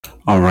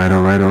All right.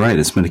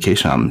 It's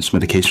medication. It's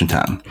medication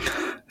time.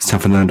 It's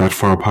time for the Dr.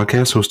 Kavarga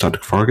Podcast. Host Dr.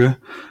 Kavarga.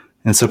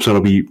 In this episode,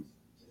 I'll be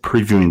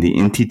previewing the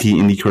NTT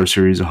INDYCAR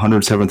Series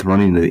 107th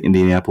running of the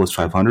Indianapolis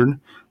 500.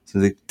 So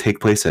they take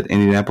place at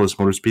Indianapolis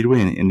Motor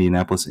Speedway in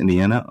Indianapolis,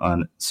 Indiana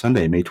on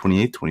Sunday, May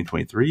 28th,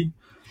 2023.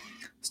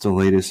 It's the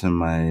latest in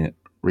my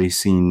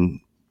racing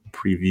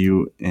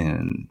preview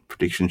and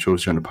prediction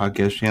shows here on the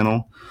podcast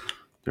channel.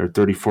 There are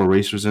 34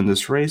 racers in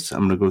this race.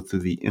 I'm going to go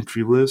through the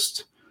entry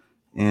list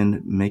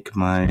and make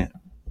my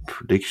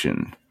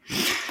prediction.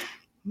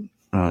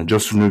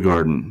 Joseph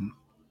Newgarden,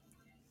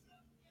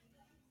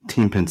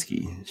 Team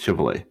Penske,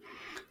 Chevrolet.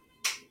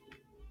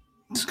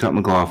 Scott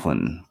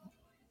McLaughlin,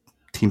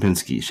 Team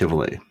Penske,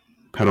 Chevrolet.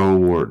 Pato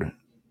O'Ward,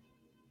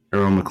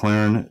 Arrow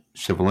McLaren,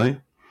 Chevrolet.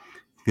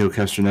 Theo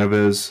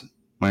Castroneves,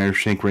 Meyer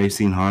Shank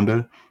Racing,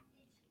 Honda.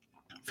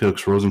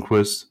 Felix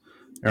Rosenquist,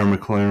 Arrow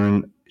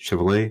McLaren,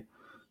 Chevrolet.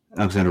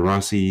 Alexander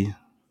Rossi,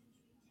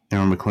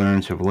 Arrow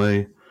McLaren,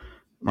 Chevrolet.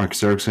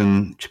 Marcus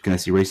Ericsson, Chip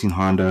Ganassi Racing,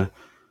 Honda.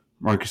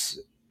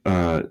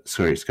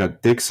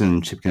 Scott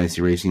Dixon, Chip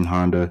Ganassi Racing,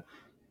 Honda.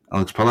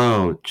 Alex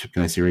Palou, Chip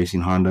Ganassi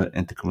Racing, Honda.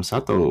 And Takuma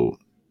Sato,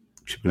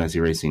 Chip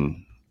Ganassi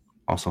Racing,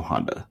 also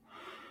Honda.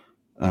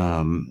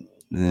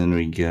 Then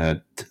we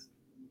got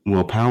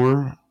Will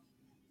Power,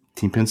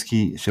 Team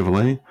Penske,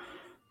 Chevrolet.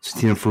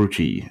 Satino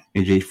Ferrucci,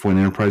 AJ Foyne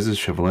Enterprises,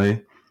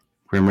 Chevrolet.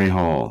 Graham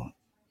Rahal,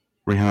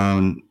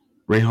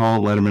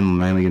 Letterman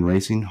Lanigan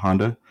Racing,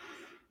 Honda.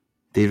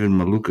 David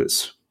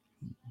Malukas,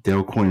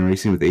 Dale Coyne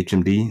Racing with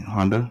HMD,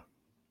 Honda.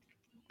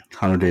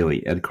 Connor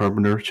Daly, Ed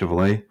Carpenter,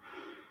 Chevrolet.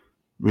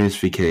 Renus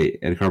VK,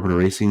 Ed Carpenter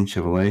Racing,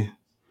 Chevrolet.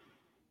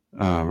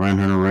 Ryan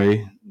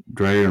Hunter-Ray,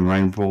 Dreyer and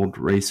Reinbold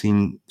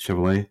Racing,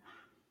 Chevrolet.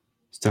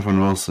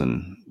 Stefan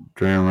Wilson,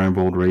 Dreyer and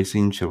Reinbold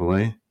Racing,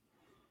 Chevrolet.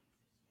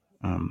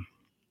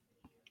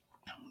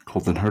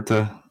 Colton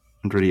Herta,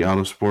 Andretti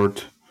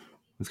Autosport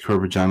with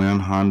Kerber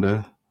Janian,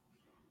 Honda.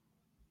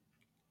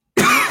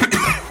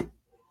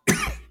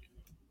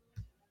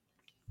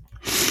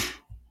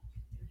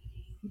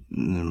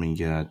 And then we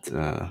got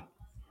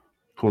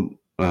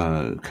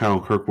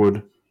Kyle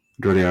Kirkwood,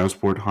 Andretti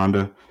Autosport,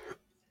 Honda.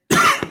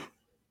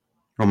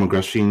 Roman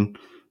Gresham,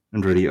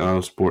 Andretti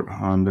Autosport,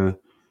 Honda.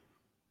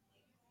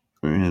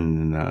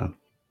 And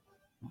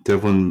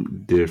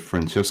Devlin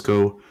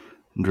DeFrancesco,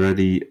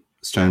 Andretti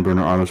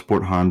Steinbrenner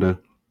Autosport, Honda.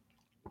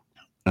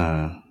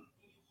 And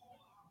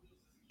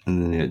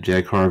then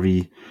Jack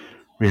Harvey,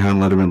 Rehan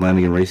Letterman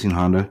Lanigan Racing,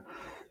 Honda.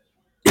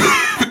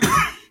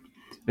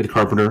 Ed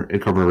Carpenter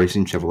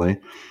Racing,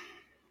 Chevrolet.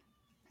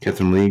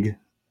 Catherine League,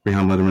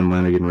 Rehan Letterman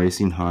Lanigan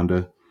Racing,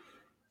 Honda.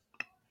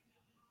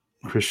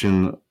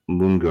 Christian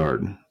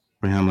Lundgaard,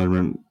 Rehan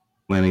Letterman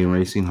Lanigan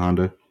Racing,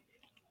 Honda.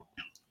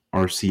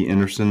 R.C.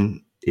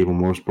 Anderson, Able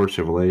Motorsports,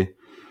 Chevrolet.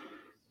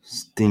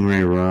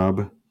 Stingray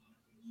Robb,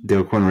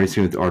 Dale Coyne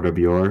Racing with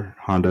RWR,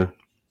 Honda.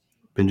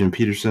 Benjamin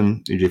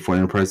Peterson, AJ Foyne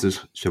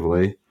Enterprises,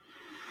 Chevrolet.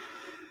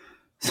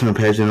 Simon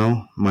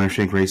Pagino, Meyer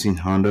Shank Racing,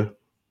 Honda.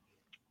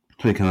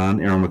 Tony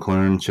Kanaan, Arrow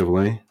McLaren,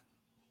 Chevrolet.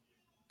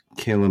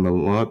 Kayla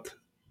Malott,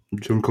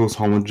 Juncos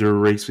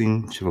Hollinger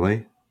Racing,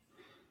 Chevrolet.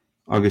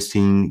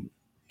 Augustine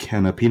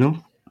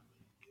Canapino,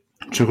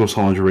 Juncos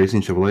Hollinger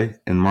Racing, Chevrolet.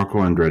 And Marco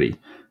Andretti.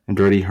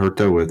 Andretti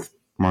Herta with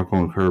Marco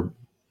and Herb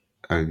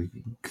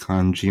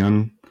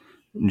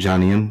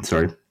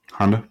Janian,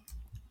 Honda.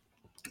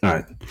 All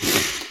right.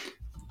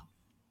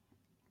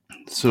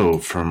 So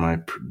for my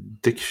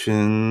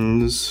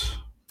predictions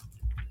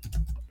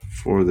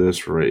for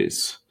this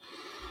race.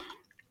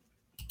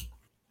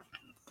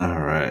 All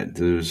right,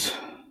 there's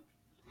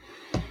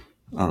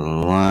a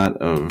lot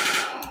of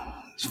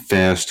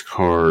fast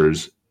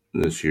cars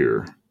this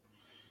year.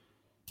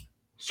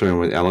 Starting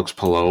with Alex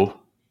Palou.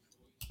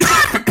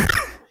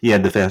 He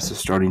had the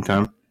fastest starting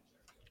time.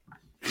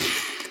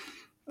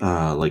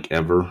 Like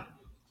ever.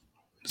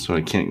 So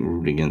I can't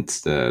root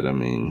against that. I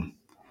mean...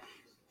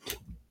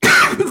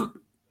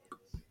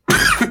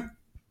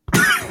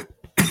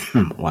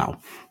 wow.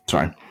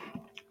 Sorry.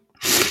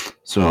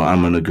 So I'm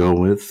going to go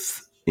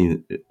with...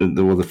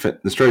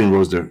 the starting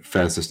row is the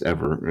fastest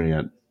ever. We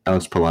got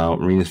Alex Palou,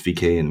 Renus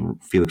VK,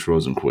 and Felix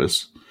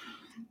Rosenquist.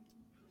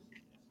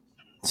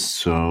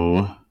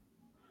 So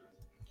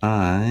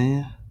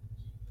I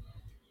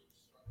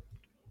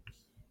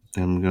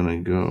am going to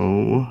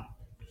go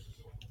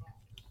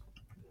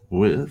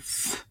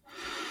with...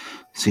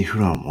 see, who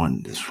do I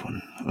want this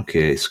one?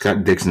 Okay,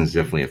 Scott Dixon is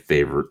definitely a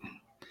favorite.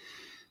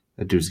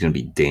 That dude's going to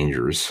be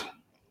dangerous.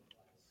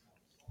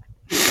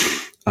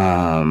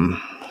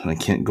 I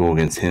can't go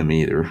against him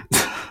either.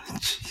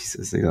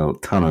 Jesus, they got a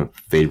ton of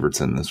favorites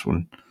in this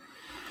one.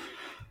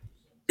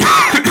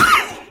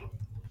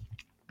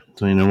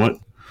 So you know what?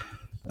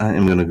 I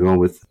am going to go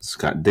with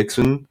Scott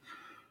Dixon,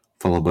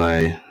 followed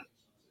by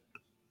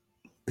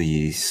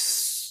the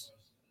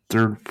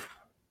third...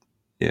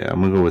 yeah,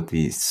 I'm going to go with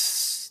the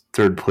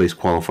third place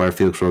qualifier,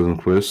 Felix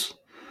Rosenquist.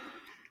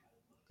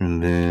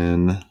 And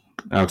then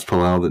Alex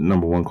Palou, the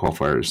number one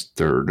qualifier, is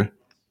third.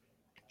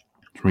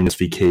 Renus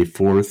VK,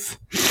 fourth.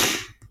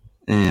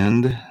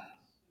 And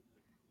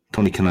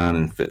Tony Kanaan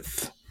in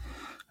 5th.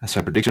 That's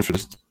my predictions for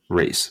this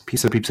race.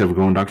 Peace out, peeps. Have a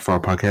good one. Dr. Farr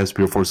Podcast.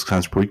 Beer Force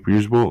Clowns per week.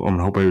 Reusable.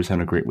 I hope everyone's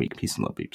having a great week. Peace and love, peeps.